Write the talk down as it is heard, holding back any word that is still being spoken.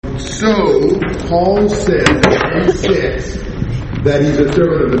So, Paul says in 6 that he's a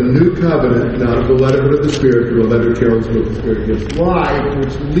servant of the new covenant, not of the letter but of the Spirit, for the letter tells what the Spirit gives life,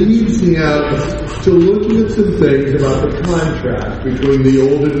 which leads him to looking at some things about the contrast between the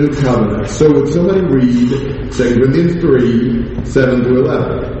old and new covenant. So would somebody read 2 Corinthians 3, 7 to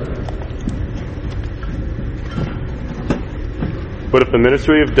 11? But if the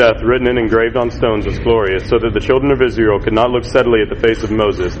ministry of death written and engraved on stones was glorious, so that the children of Israel could not look steadily at the face of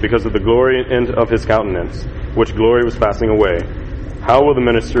Moses, because of the glory of his countenance, which glory was passing away, how will the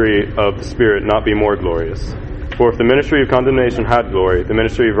ministry of the Spirit not be more glorious? For if the ministry of condemnation had glory, the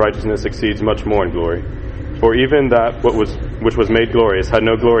ministry of righteousness exceeds much more in glory. For even that which was made glorious had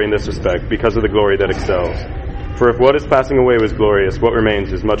no glory in this respect, because of the glory that excels. For if what is passing away was glorious, what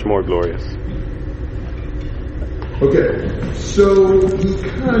remains is much more glorious. Okay, so he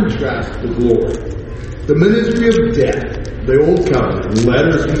contrasts the glory. The ministry of death, the old covenant,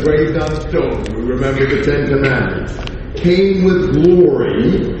 letters engraved on stone, we remember the 10 Commandments, came with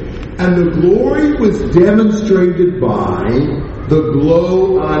glory, and the glory was demonstrated by the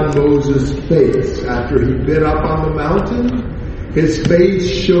glow on Moses' face. After he'd been up on the mountain, his face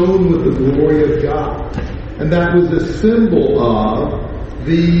shone with the glory of God. And that was a symbol of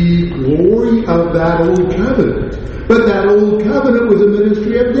the glory of that old covenant. But that old covenant was a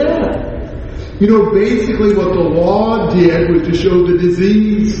ministry of death. You know, basically what the law did was to show the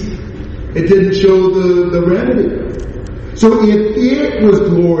disease. It didn't show the remedy. So if it was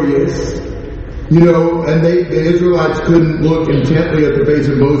glorious, you know, and the Israelites couldn't look intently at the face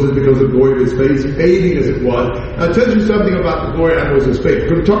of Moses because of the glory of his face, fading as it was. I'll tell you something about the glory on Moses' face.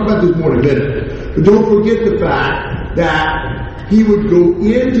 We're going to talk about this more in a minute. But don't forget the fact that he would go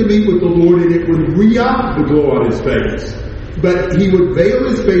in to meet with the Lord and it would re-up the glow on his face. But he would veil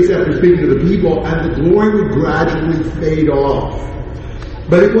his face after speaking to the people and the glory would gradually fade off.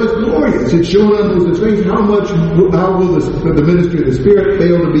 But it was glorious. It showed on Moses' face. How will the ministry of the Spirit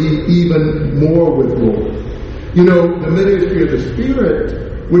fail to be even more with glory? You know, the ministry of the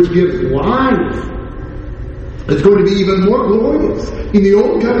Spirit, which gives life, it's going to be even more glorious. In the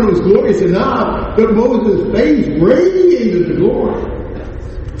Old Covenant it was glorious enough, but Moses' face radiated the glory.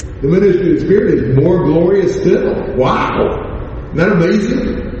 The ministry of the Spirit is more glorious still. Wow! Isn't that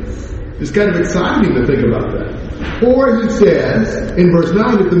amazing? It's kind of exciting to think about that. Or he says, in verse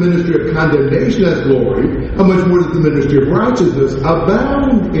 9, if the ministry of condemnation has glory, how much more does the ministry of righteousness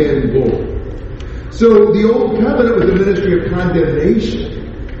abound in glory? So the Old Covenant was a ministry of condemnation.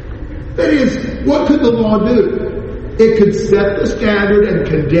 That is, what could the law do? It could set the standard and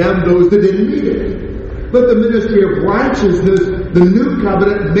condemn those that didn't meet it. But the ministry of righteousness, the new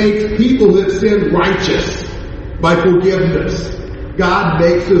covenant, makes people who have sinned righteous by forgiveness. God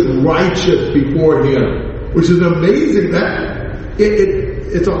makes us righteous before Him, which is amazing. That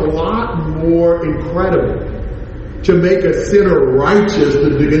it's a lot more incredible to make a sinner righteous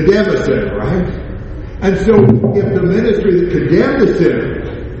than to condemn a sinner, right? And so, if the ministry that condemned the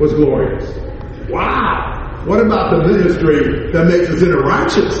sinner was glorious, wow! What about the ministry that makes a sinner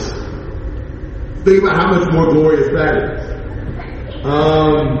righteous? Think about how much more glorious that is.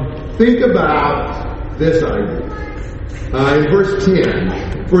 Think about this idea. In verse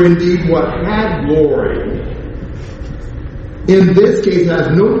 10, for indeed what had glory, in this case has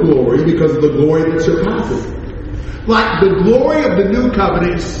no glory because of the glory that surpasses it. Like the glory of the new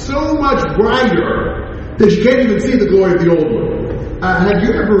covenant is so much brighter that you can't even see the glory of the old one. Have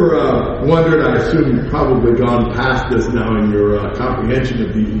you ever wondered, I assume you've probably gone past this now in your comprehension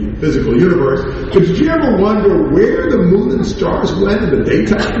of the physical universe, but did you ever wonder where the moon and stars went in the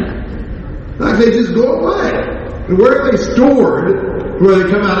daytime? Like they just go away. And where are they stored where they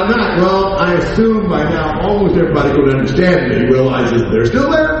come out at night? Well, I assume by now almost everybody who would understand me realizes they're still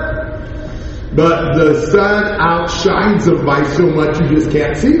there. But the sun outshines them by so much you just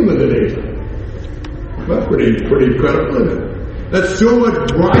can't see them in the daytime. That's pretty incredible, isn't it? That's so much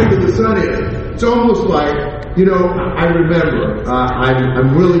brighter the sun is. It's almost like, you know, I remember,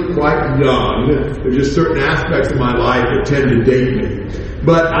 I'm really quite young. There's just certain aspects of my life that tend to date me.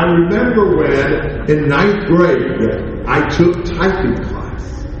 But I remember when, in 9th grade, I took typing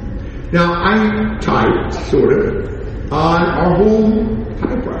class. Now, I typed, sort of, on our home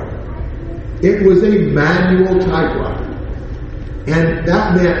typewriter. It was a manual typewriter. And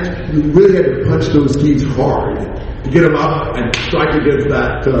that meant you really had to punch those keys hard to get them up and strike against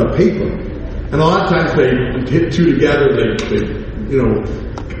that paper. And a lot of times they hit two together, they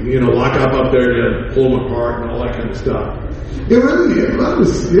lock up there and pull them apart and all that kind of stuff. It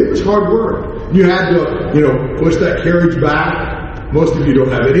was hard work. You had to, push that carriage back. Most of you don't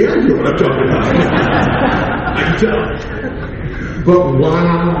have any idea what I'm talking about. I can tell. But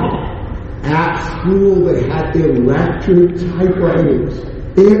wow. At school, they had electric typewriters.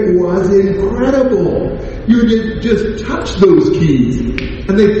 It was incredible. You could just touch those keys,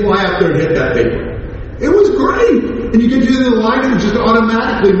 and they'd fly up there and hit that paper. It was great. And you get to the line and just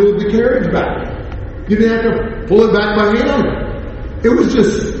automatically move the carriage back. You didn't have to pull it back by hand. It was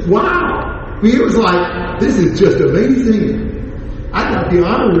just, wow. I mean, it was like, this is just amazing. I got the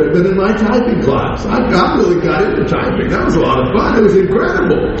honor ribbon in my typing class. I really got into typing. That was a lot of fun. It was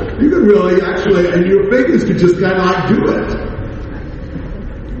incredible. You could really actually, and your fingers could just kind of like do it.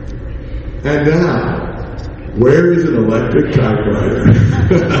 And now, where is an electric typewriter?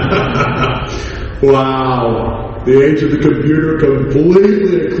 Wow. The age of the computer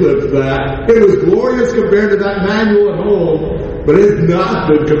completely eclipsed that. It was glorious compared to that manual at home, but it's not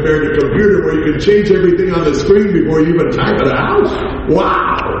been compared to a computer where you can change everything on the screen before you even type it out.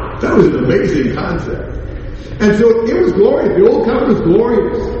 Wow. That was an amazing concept. And so it was glorious. The old covenant was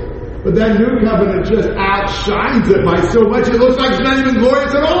glorious. But that new covenant just outshines it by so much it looks like it's not even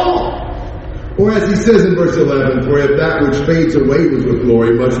glorious at all. Or as he says in verse 11, for if that which fades away was with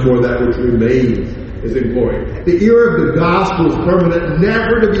glory, much more that which remains is in glory. The era of the gospel is permanent,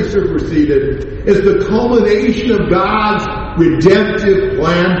 never to be superseded. It's the culmination of God's redemptive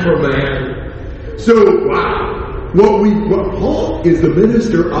plan for man. So, wow. What Paul is the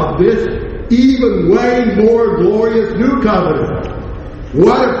minister of this even way more glorious new covenant.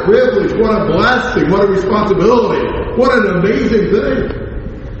 What a privilege, what a blessing, what a responsibility, what an amazing thing.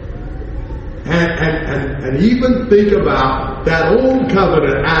 And even think about that old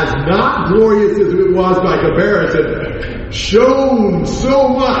covenant as not glorious as it was by comparison, shone so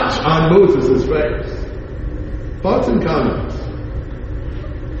much on Moses' face. Thoughts and comments?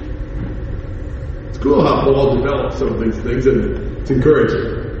 It's cool how Paul develops some of these things, and it's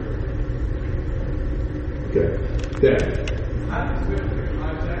encouraging. Okay. Dad.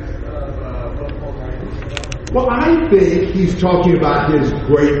 Well, I think he's talking about his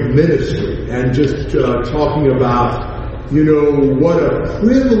great ministry and just talking about, what a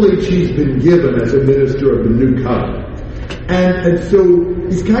privilege he's been given as a minister of the new covenant. And so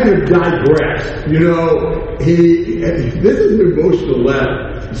he's kind of digressed, this is an emotional letter.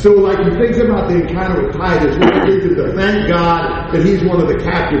 So like he thinks about the encounter with Titus, where he thinks to thank God that he's one of the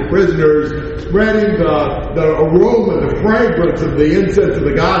captive prisoners, spreading the aroma, the fragrance of the incense of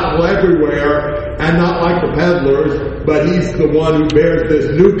the gospel everywhere, and not like the peddlers, but he's the one who bears this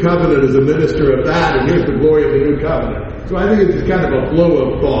new covenant as a minister of that, and here's the glory of the new covenant. So I think it's just kind of a flow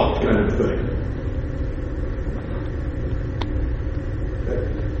of thought kind of thing.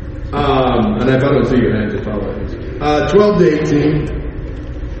 And if I don't see your hands, apologize. 12 to 18.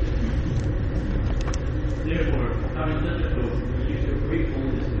 Therefore, having such a hope, you show great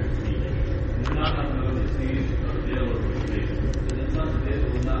boldness in your speech, and do not have Moses who used a veil over his face, so the sons of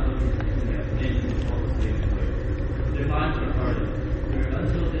Israel will not look at him and fall asleep in way. Their minds are hardened, for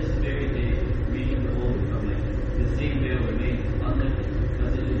until this very day, reading the old covenant, the same veil remains unlifted,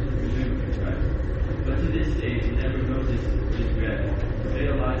 as it is removed in Christ. But to this day, whenever Moses is read, the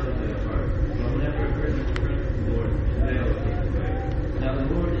veil lies over their heart. But whenever a person turns to the Lord, the veil is taken away. Now the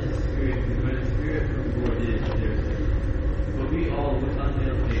Lord is a spirit, and where the spirit of the Lord is, there is liberty. But we all, with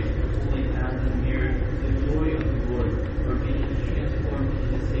unveiled face, beholding as in a mirror the glory of the Lord, are being transformed into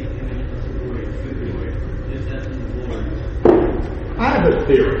the same image of the glory, good glory, just as in the Lord. I have a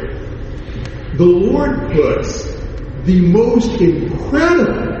theory. The Lord puts the most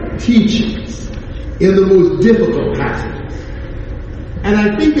incredible teachings in the most difficult passages. And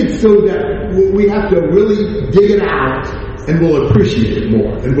I think it's so that we have to really dig it out and we'll appreciate it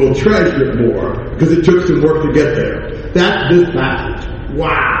more and we'll treasure it more because it took some work to get there. That's this passage.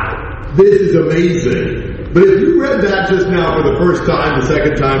 Wow. This is amazing. But if you read that just now for the first time, the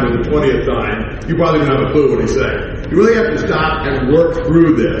second time, or the 20th time, you probably don't have a clue what he's saying. You really have to stop and work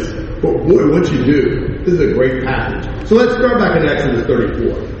through this. But boy, once you do, this is a great passage. So let's start back in Exodus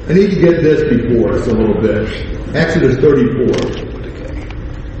 34. I need to get this before us a little bit. Exodus 34.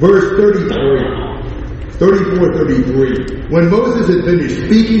 Verse 34-33. When Moses had finished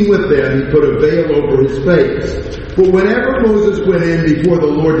speaking with them, he put a veil over his face. But whenever Moses went in before the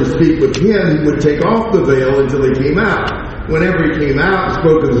Lord to speak with him, he would take off the veil until he came out. Whenever he came out and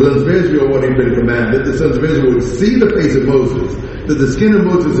spoke to the sons of Israel what he had been commanded, the sons of Israel would see the face of Moses, that the skin of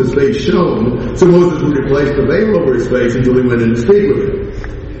Moses' face shone, so Moses would replace the veil over his face until he went in to speak with him.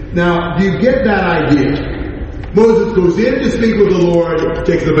 Now, do you get that idea? Moses goes in to speak with the Lord,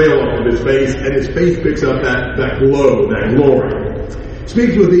 takes the veil off of his face, and his face picks up that glow, that glory.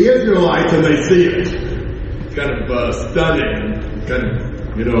 Speaks with the Israelites, and they see it. It's kind of stunning, kind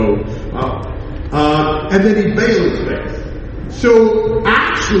of, wow. And then he veils his face. So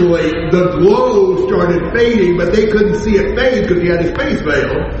actually, the glow started fading, but they couldn't see it fade because he had his face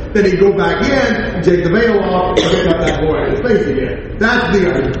veiled. Then he'd go back in and take the veil off and pick up that glory in his face again. That's the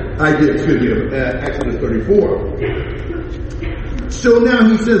idea, of Exodus 34. So now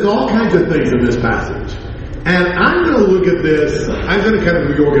he says all kinds of things in this passage. And I'm going to look at this, I'm going to kind of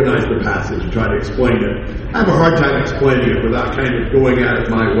reorganize the passage and try to explain it. I have a hard time explaining it without kind of going at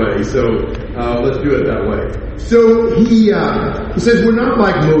it my way, so let's do it that way. So he says, we're not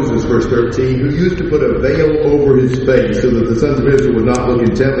like Moses, verse 13, who used to put a veil over his face so that the sons of Israel would not look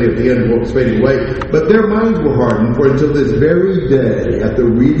intently at the end of what was fading away. But their minds were hardened, for until this very day, at the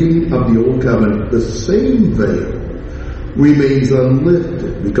reading of the Old Covenant, the same veil remains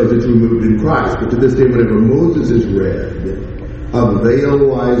unlifted because it's removed in Christ. But to this day, whenever Moses is read, a veil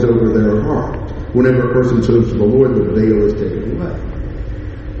lies over their heart. Whenever a person turns to the Lord, the veil is taken away.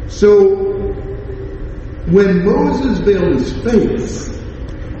 So, when Moses veiled his face,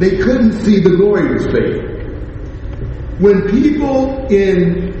 they couldn't see the glory of his face. When people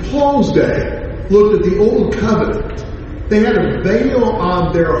in Paul's day looked at the Old Covenant, they had a veil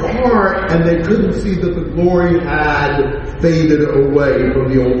on their heart and they couldn't see that the glory had faded away from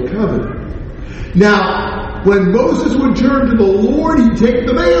the Old Covenant. Now, when Moses would turn to the Lord, he'd take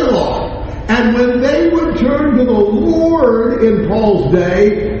the veil off. And when they would turn to the Lord in Paul's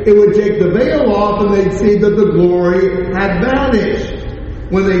day, it would take the veil off and they'd see that the glory had vanished.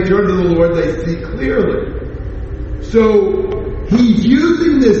 When they turn to the Lord, they see clearly. So, he's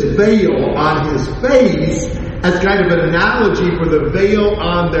using this veil on his face as kind of an analogy for the veil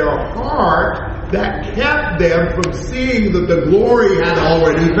on their heart that kept them from seeing that the glory had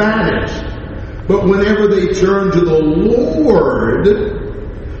already vanished. But whenever they turned to the Lord,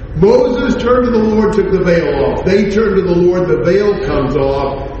 Moses turned to the Lord, took the veil off. They turned to the Lord, the veil comes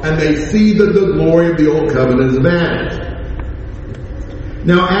off, and they see that the glory of the Old Covenant has vanished.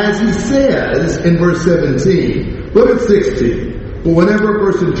 Now, as he says in verse 17, look at 16. But whenever a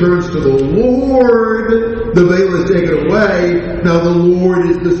person turns to the Lord, the veil is taken away. Now the Lord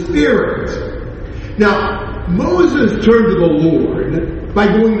is the Spirit. Now, Moses turned to the Lord by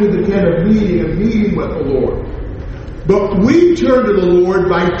going to the tent of meeting and meeting with the Lord. But we turn to the Lord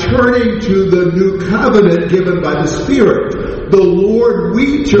by turning to the new covenant given by the Spirit. The Lord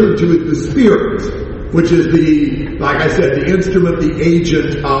we turn to is the Spirit, which is the, like I said, the instrument, the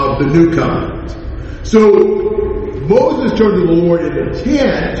agent of the new covenant. So, Moses turned to the Lord in the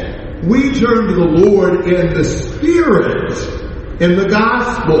tent. We turn to the Lord in the Spirit, in the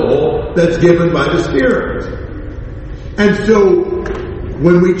gospel that's given by the Spirit. And so,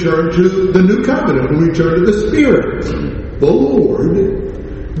 when we turn to the new covenant, when we turn to the Spirit, the Lord,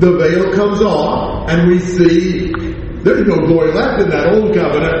 the veil comes off and we see there's no glory left in that old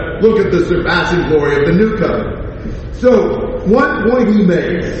covenant. Look at the surpassing glory of the new covenant. So, one point he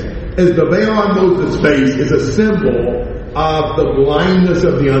makes is the veil on Moses' face is a symbol of the blindness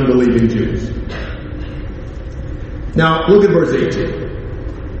of the unbelieving Jews. Now, look at verse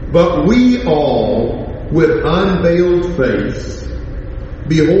 18. But we all, with unveiled face,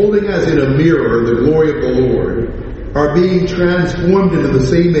 beholding as in a mirror the glory of the Lord, are being transformed into the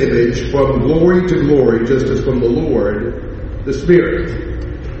same image from glory to glory, just as from the Lord, the Spirit.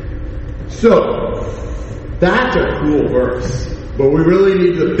 So, that's a cool verse. But we really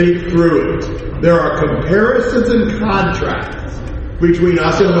need to think through it. There are comparisons and contrasts between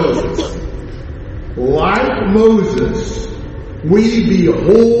us and Moses. Like Moses, we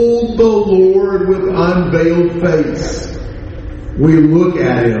behold the Lord with unveiled face. We look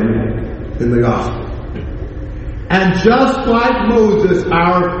at Him in the gospel. And just like Moses,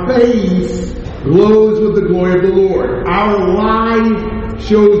 our face glows with the glory of the Lord. Our life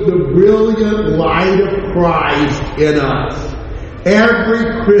shows the brilliant light of Christ in us.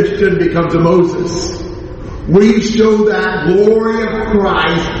 Every Christian becomes a Moses. We show that glory of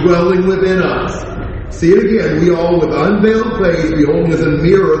Christ dwelling within us. See it again. We all with unveiled face, beholding as a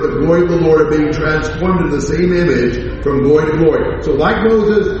mirror the glory of the Lord, are being transformed into the same image from glory to glory. So like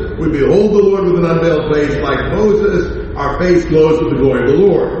Moses, we behold the Lord with an unveiled face. Like Moses, our face glows with the glory of the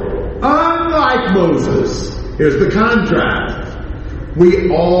Lord. Unlike Moses, here's the contrast. We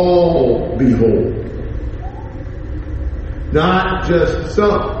all behold. Not just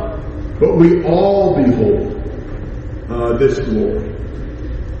some, but we all behold this glory.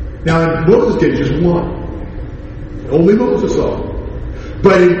 Now in Moses' case, just one. Only Moses saw it.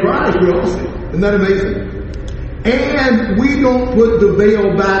 But in Christ, we all see it. Isn't that amazing? And we don't put the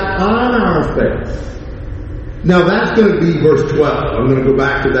veil back on our face. Now that's going to be verse 12. I'm going to go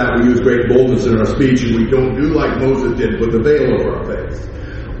back to that. We use great boldness in our speech and we don't do like Moses did, put the veil over our face.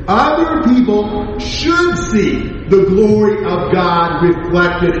 Other people should see the glory of God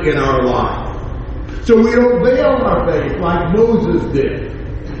reflected in our life. So we don't veil our face like Moses did.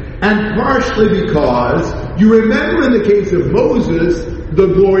 And partially because, you remember in the case of Moses, the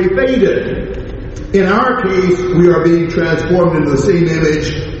glory faded. In our case, we are being transformed into the same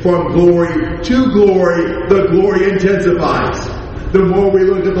image from glory to glory. The glory intensifies. The more we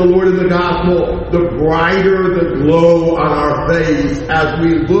look at the Lord in the gospel, the brighter the glow on our face as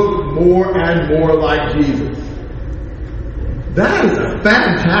we look more and more like Jesus. That is a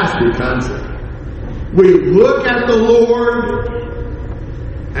fantastic concept. We look at the Lord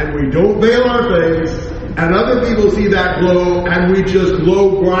and we don't veil our face, and other people see that glow, and we just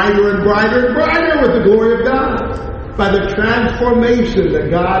glow brighter and brighter and brighter with the glory of God. By the transformation that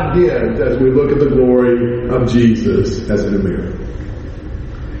God gives as we look at the glory of Jesus as in a mirror.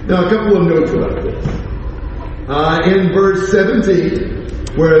 Now, a couple of notes about this. In verse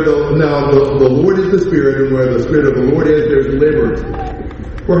 17, where the Lord is the Spirit, and where the Spirit of the Lord is, there's liberty.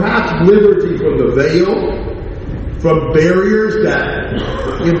 Perhaps liberty from the veil, from barriers that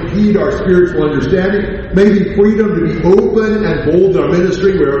impede our spiritual understanding, maybe freedom to be open and bold in our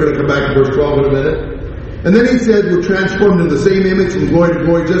ministry. We're going to come back to verse 12 in a minute. And then he said we're transformed into the same image from glory to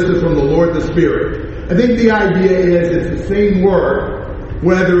glory, just as from the Lord the Spirit. I think the idea is it's the same word,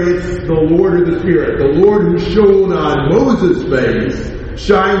 whether it's the Lord or the Spirit. The Lord who shone on Moses' face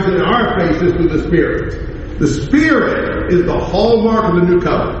shines in our faces through the Spirit. The Spirit is the hallmark of the new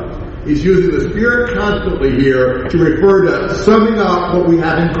covenant. He's using the Spirit constantly here to refer to summing up what we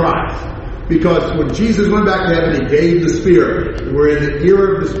have in Christ. Because when Jesus went back to heaven, He gave the Spirit. We're in the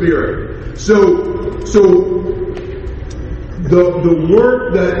era of the Spirit. So the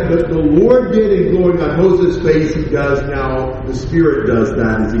work that the Lord did in glowing on Moses' face, He does now. The Spirit does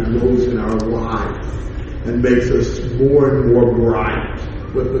that as He glows in our lives and makes us more and more bright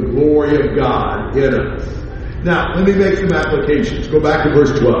with the glory of God in us. Now, let me make some applications. Go back to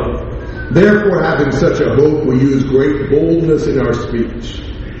verse 12. Therefore, having such a hope, we use great boldness in our speech.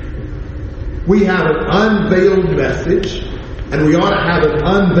 We have an unveiled message, and we ought to have an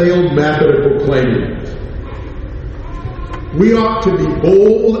unveiled method of proclaiming it. We ought to be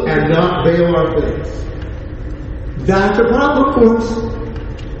bold and not veil our face. That's a problem for us,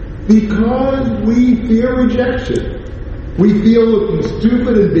 because we fear rejection. We feel looking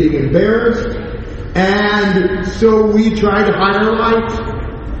stupid and being embarrassed, and so we try to hide our light.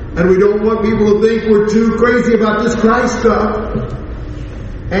 And we don't want people to think we're too crazy about this Christ stuff.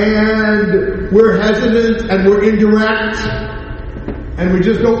 And we're hesitant and we're indirect. And we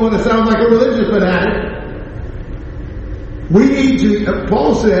just don't want to sound like a religious fanatic. We need to,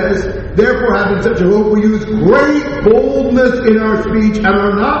 Paul says, therefore having such a hope, we use great boldness in our speech and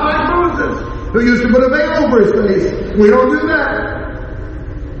are not like Moses, who used to put a veil over his face. We don't do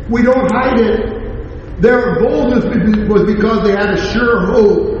that. We don't hide it. Their boldness was because they had a sure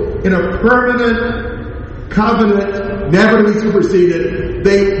hope in a permanent covenant, never to be superseded.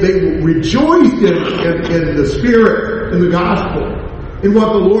 They rejoiced in the Spirit, in the gospel, in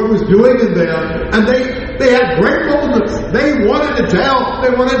what the Lord was doing in them, and they had great boldness. They wanted to tell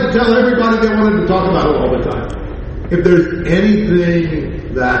everybody, they wanted to talk about it all the time. If there's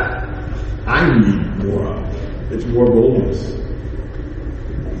anything that I need more of, it's more boldness.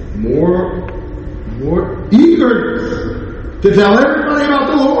 More eagerness to tell everybody about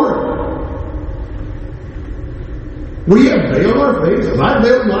the Lord. We have veiled our faces. I've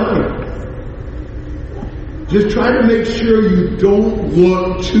veiled mine. Just try to make sure you don't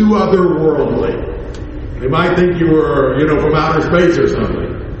look too otherworldly. They might think you were, from outer space or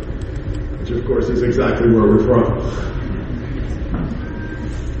something. Which, of course, is exactly where we're from.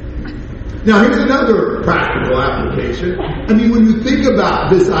 Now, here's another practical application. I mean, when you think about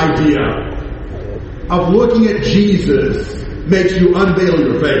this idea of looking at Jesus makes you unveil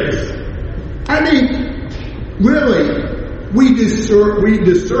your face. I mean, really, we discern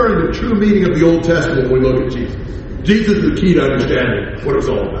the true meaning of the Old Testament when we look at Jesus. Jesus is the key to understanding what it's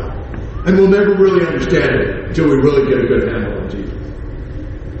all about. And we'll never really understand it until we really get a good handle on Jesus.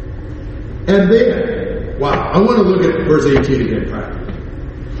 And then, I want to look at verse 18 again practically.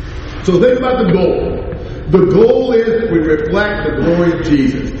 So think about the goal. The goal is that we reflect the glory of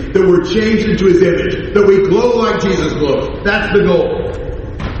Jesus, that we're changed into His image, that we glow like Jesus glows. That's the goal.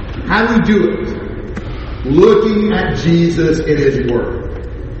 How do we do it? Looking at Jesus in His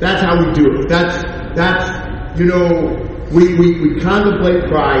Word. That's how we do it. We contemplate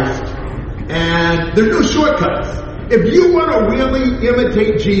Christ, and there's no shortcuts. If you want to really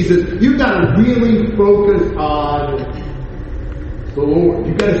imitate Jesus, you've got to really focus on the Lord.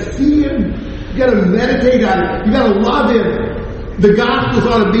 You've got to see Him. You've got to meditate on Him. You've got to love Him. The Gospels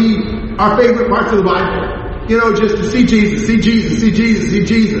ought to be our favorite parts of the Bible. You know, just to see Jesus, see Jesus, see Jesus, see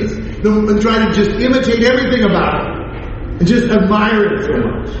Jesus. And try to just imitate everything about Him. And just admire it so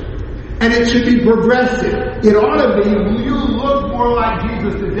much. And it should be progressive. It ought to be, you look more like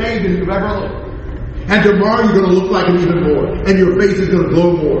Jesus today than you've ever looked. And tomorrow you're going to look like Him even more. And your face is going to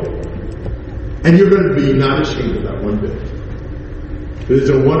glow more. And you're going to be not ashamed of that one bit. It's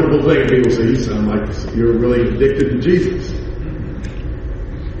a wonderful thing. People say, you sound like you're really addicted to Jesus.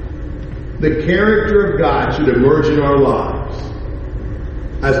 The character of God should emerge in our lives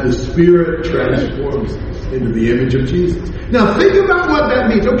as the Spirit transforms us into the image of Jesus. Now think about what that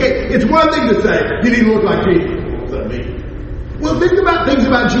means. Okay, it's one thing to say, did He look like Jesus? What does that mean? Well, think about things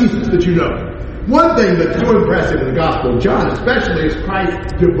about Jesus that you know. One thing that's so impressive in the Gospel of John, especially, is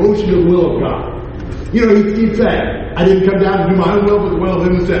Christ's devotion to the will of God. You know, he'd say, I didn't come down to do my own will, but the will of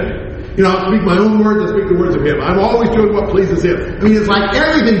Him who sent me. You know, I'll speak my own words, I'll speak the words of Him. I'm always doing what pleases Him. I mean, it's like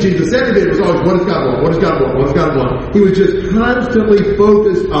everything Jesus said to me was always, what does God want? What does God want? What does God want? He was just constantly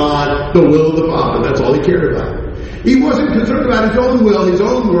focused on the will of the Father. That's all He cared about. He wasn't concerned about His own will, His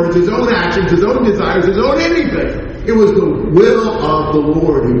own words, His own actions, His own desires, His own anything. It was the will of the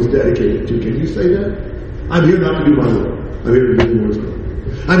Lord He was dedicated to. Can you say that? I'm here not to do my will. I'm here to do the Lord's will.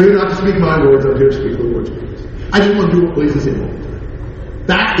 I'm here not to speak my words. I'm here to speak the Lord's words. I just want to do what pleases Him.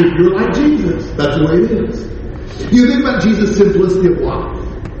 That, if you're like Jesus, that's the way it is. You think about Jesus' simplicity of life.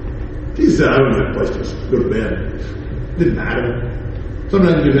 Jesus said, I don't have a place to go to bed. Didn't matter.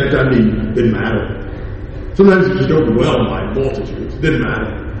 Sometimes you didn't have time to eat. Didn't matter. Sometimes he was just overwhelmed by multitudes. Didn't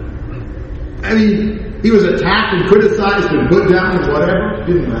matter. I mean, he was attacked and criticized and put down and whatever.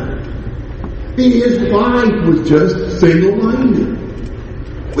 Didn't matter. I mean, his life was just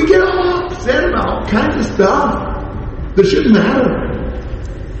single-minded. We get all upset about all kinds of stuff that shouldn't matter.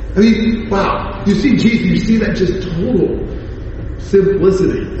 I mean, wow. You see Jesus, you see that just total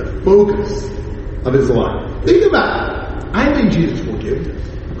simplicity, the focus of His life. Think about it. I think Jesus forgives us.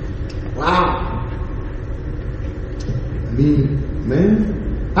 Wow. I mean,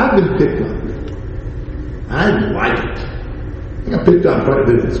 man, I've been picked on. I didn't like it. I got picked on quite a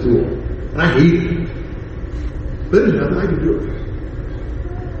bit in school. And I hate it. But there's nothing I can do about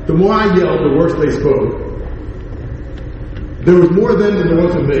it. The more I yelled, the worse they spoke. There was more of them than there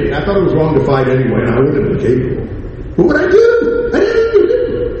was of me. I thought it was wrong to fight anyway, and I wouldn't have been capable. What would I do? I didn't do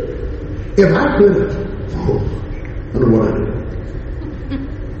it. If I could have, I don't know what I'd do.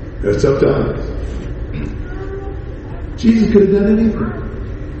 There's sometimes Jesus could have done anything.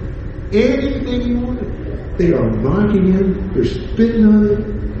 Anything He wanted. They are mocking Him. They're spitting on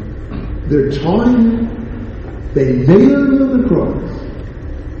Him. They're taunting Him. They nailed Him on the cross.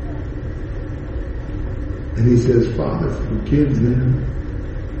 And He says, Father, forgive them.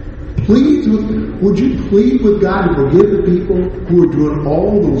 Would you plead with God to forgive the people who are doing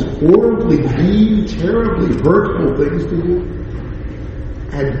all those horribly mean, terribly hurtful things to you?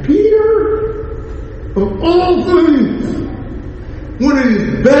 And Peter, of all things, one of his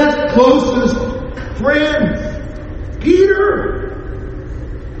best, closest friends, Peter,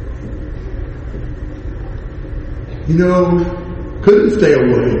 couldn't stay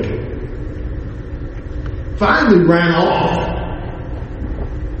awake. Finally ran off.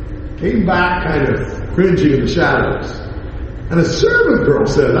 Came back kind of cringing in the shadows. And a servant girl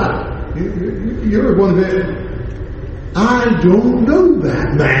said, you're one of them. I don't know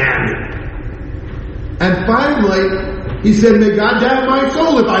that man. And finally, he said, may God damn my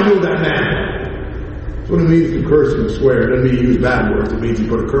soul if I know that man. That's what it means to curse and swear. It doesn't mean he used bad words. It means he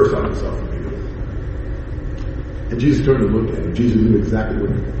put a curse on himself. And Jesus turned and looked at him. Jesus knew exactly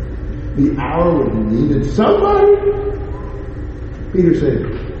what he did. The hour when he needed somebody, Peter said,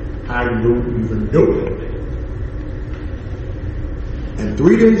 I don't even know it. And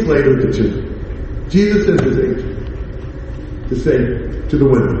 3 days later, Jesus sent his angel to say to the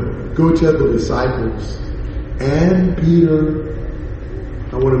women, go tell the disciples and Peter,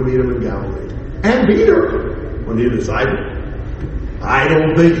 I want to meet him in Galilee. And Peter, when he a disciple, I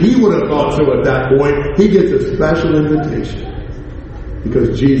don't think he would have thought so at that point. He gets a special invitation.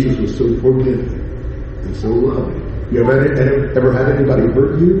 Because Jesus was so forgiving and so loving. You ever had anybody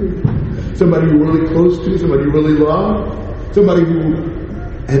hurt you? Somebody you're really close to? Somebody you really love? Somebody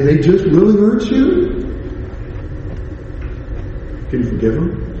and they just really hurt you? Can you forgive them?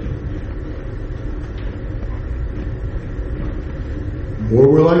 The more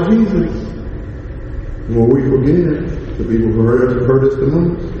we're like Jesus, the more we forgive the people who hurt us the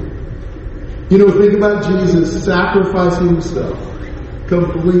most. Think about Jesus sacrificing Himself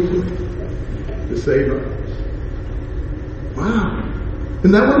completely to save us. Wow.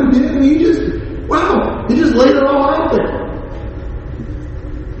 And that what He did? He just laid it all out there.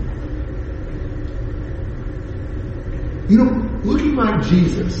 looking like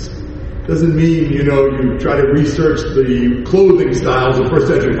Jesus doesn't mean, you try to research the clothing styles of first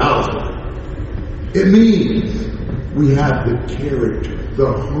century Palestine. It means we have the character,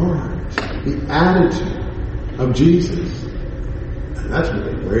 the heart, the attitude of Jesus. And that's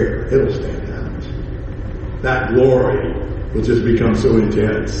really rare. It'll stand out. That glory will just become so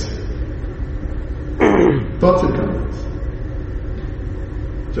intense. Thoughts and comments?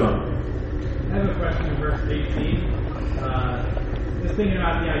 John? I have a question in verse 18. Just thinking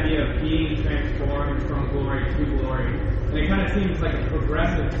about the idea of being transformed from glory to glory. And it kind of seems like a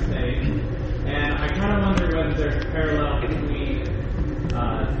progressive state. And I kind of wonder whether there's a parallel between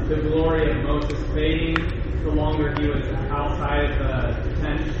the glory of Moses fading the longer he was outside of the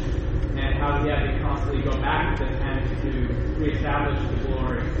tent, and how he had to constantly go back to the tent to reestablish the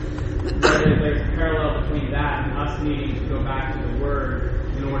glory. Whether there's a parallel between that and us needing to go back to the Word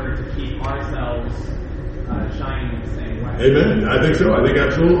in order to keep ourselves shining in the same way. Amen. I think so. I think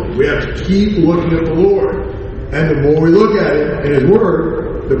absolutely. We have to keep looking at the Lord. And the more we look at it in His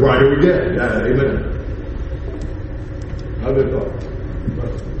Word, the brighter we get. Amen. Other thoughts?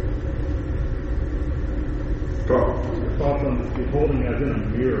 Carl? Thoughts on beholding as in a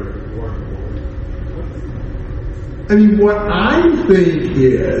mirror toward the Lord? I mean, what I think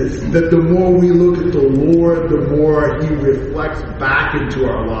is that the more we look at the Lord, the more He reflects back into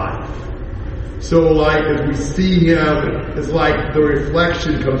our life. So, as we see Him, it's like the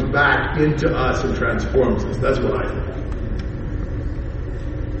reflection comes back into us and transforms us. That's what I think.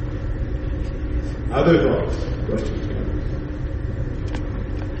 Other thoughts? Questions?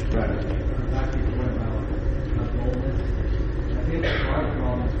 Right. Back to your point about boldness. I think that's part of the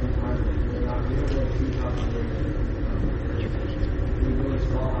problem sometimes that we don't really see how to live. We really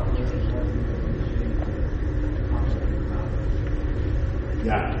saw how to live and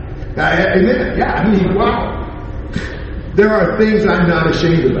Amen. Yeah, I mean, wow. There are things I'm not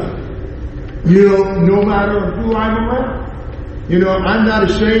ashamed about. No matter who I'm around. I'm not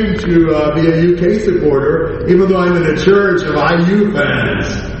ashamed to be a UK supporter, even though I'm in a church of IU fans.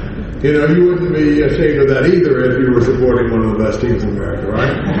 You wouldn't be ashamed of that either if you were supporting one of the best teams in America,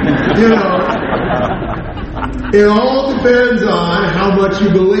 right? It all depends on how much you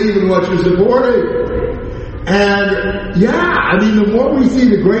believe in what you're supporting. And, the more we see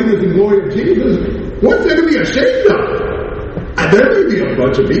the greatness and glory of Jesus, what's there to be ashamed of? And there may be a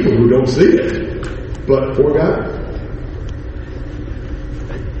bunch of people who don't see it. But poor guys.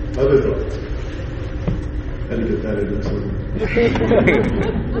 Other thoughts? Had to get that in there somewhere.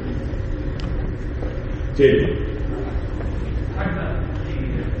 Jake. Talk about the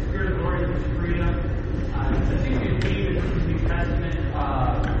spirit of glory and freedom. I think we read in the New Testament,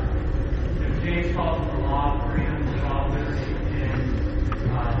 James calls it the law of freedom, the law of liberty, and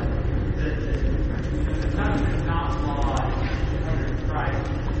the Testament is not law under Christ.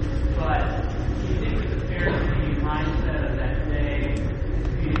 But you think with the Pharisee mindset of that day,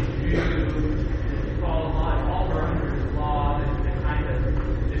 being a Jew, to follow law, all were under the law, the kind of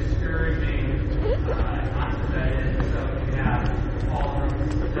discouraging concept that is. So you have Paul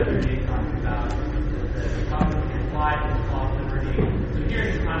Romans 7:8 talking about the covenant implied in the law of liberty. So here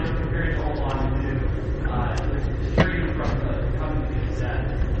he's kind of comparing the old law to the new. There's freedom from the covenant being set,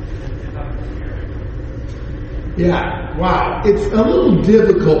 the covenant spirit. Yeah, wow. It's a little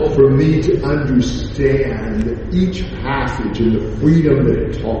difficult for me to understand each passage and the freedom that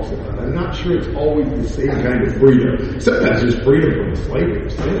it talks about. I'm not sure it's always the same kind of freedom. Sometimes it's freedom from slavery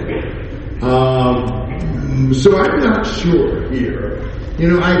of sin. So I'm not sure here.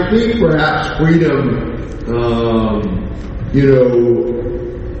 I think perhaps freedom,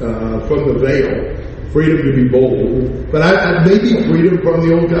 from the veil, freedom to be bold, but maybe freedom from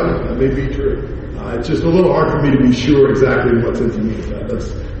the old covenant. That may be true. It's just a little hard for me to be sure exactly what's into me with that.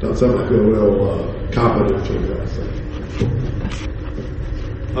 That's not something I feel real confident to address. So.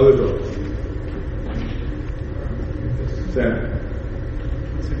 Other thoughts? Sam?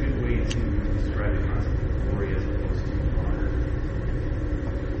 What's a good way to describe the concept of glory as opposed to honor?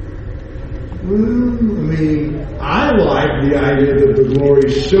 I like the idea that the glory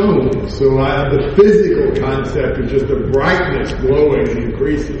shone. So the physical concept of just the brightness glowing and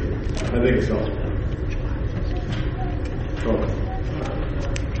increasing. I think it's helpful.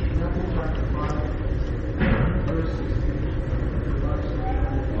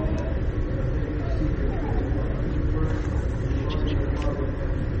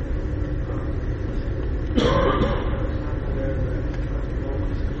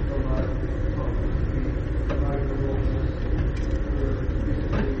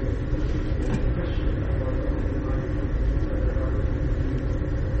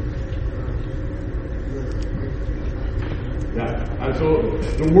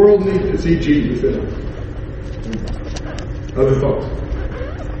 The world needs to see Jesus in us. Other thoughts?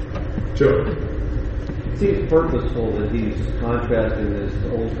 Sure. It seems purposeful that he's contrasting this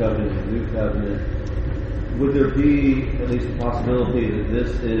Old Covenant and New Covenant. Would there be at least a possibility that this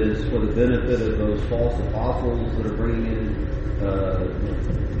is for the benefit of those false apostles that are bringing in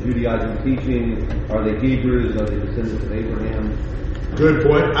Judaizing teaching? Are they Hebrews? Are they descendants of Abraham? Good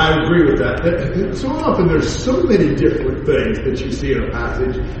point. I agree with that. So often there's so many different things that you see in a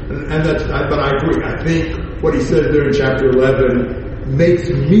passage, but I agree. I think what he says there in chapter 11 makes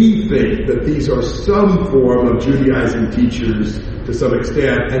me think that these are some form of Judaizing teachers to some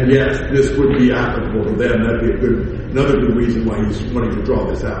extent, and yes, this would be applicable to them. That'd be another good reason why he's wanting to draw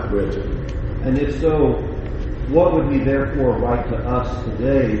this out, Rich. And if so, what would he therefore write to us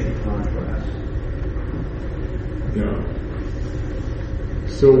today to contrast? Yeah.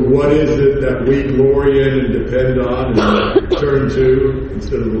 So what is it that we glory in and depend on and turn to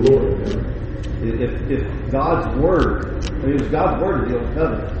instead of the Lord? Yeah? If God's Word, it was God's Word in the Old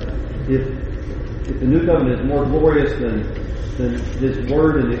Covenant. If the New Covenant is more glorious than His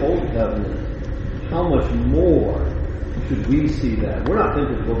Word in the Old Covenant, how much more should we see that? We're not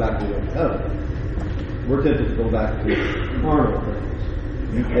tempted to go back to the Old Covenant. We're tempted to go back to carnal things.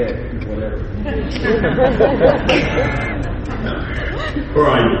 You pick, whatever. All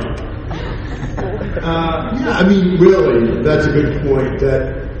right. Yeah, I mean, really, that's a good point.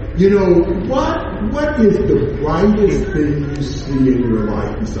 That, you know, what is the brightest thing you see in your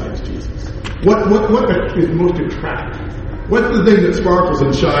life besides Jesus? What is most attractive? What's the thing that sparkles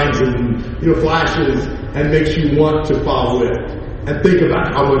and shines and, you know, flashes and makes you want to follow it? And think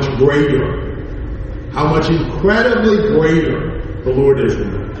about how much greater, how much incredibly greater the Lord is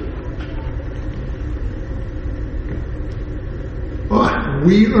than that. All right,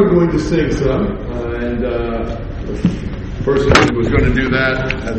 we are going to sing some, and the person who was going to do that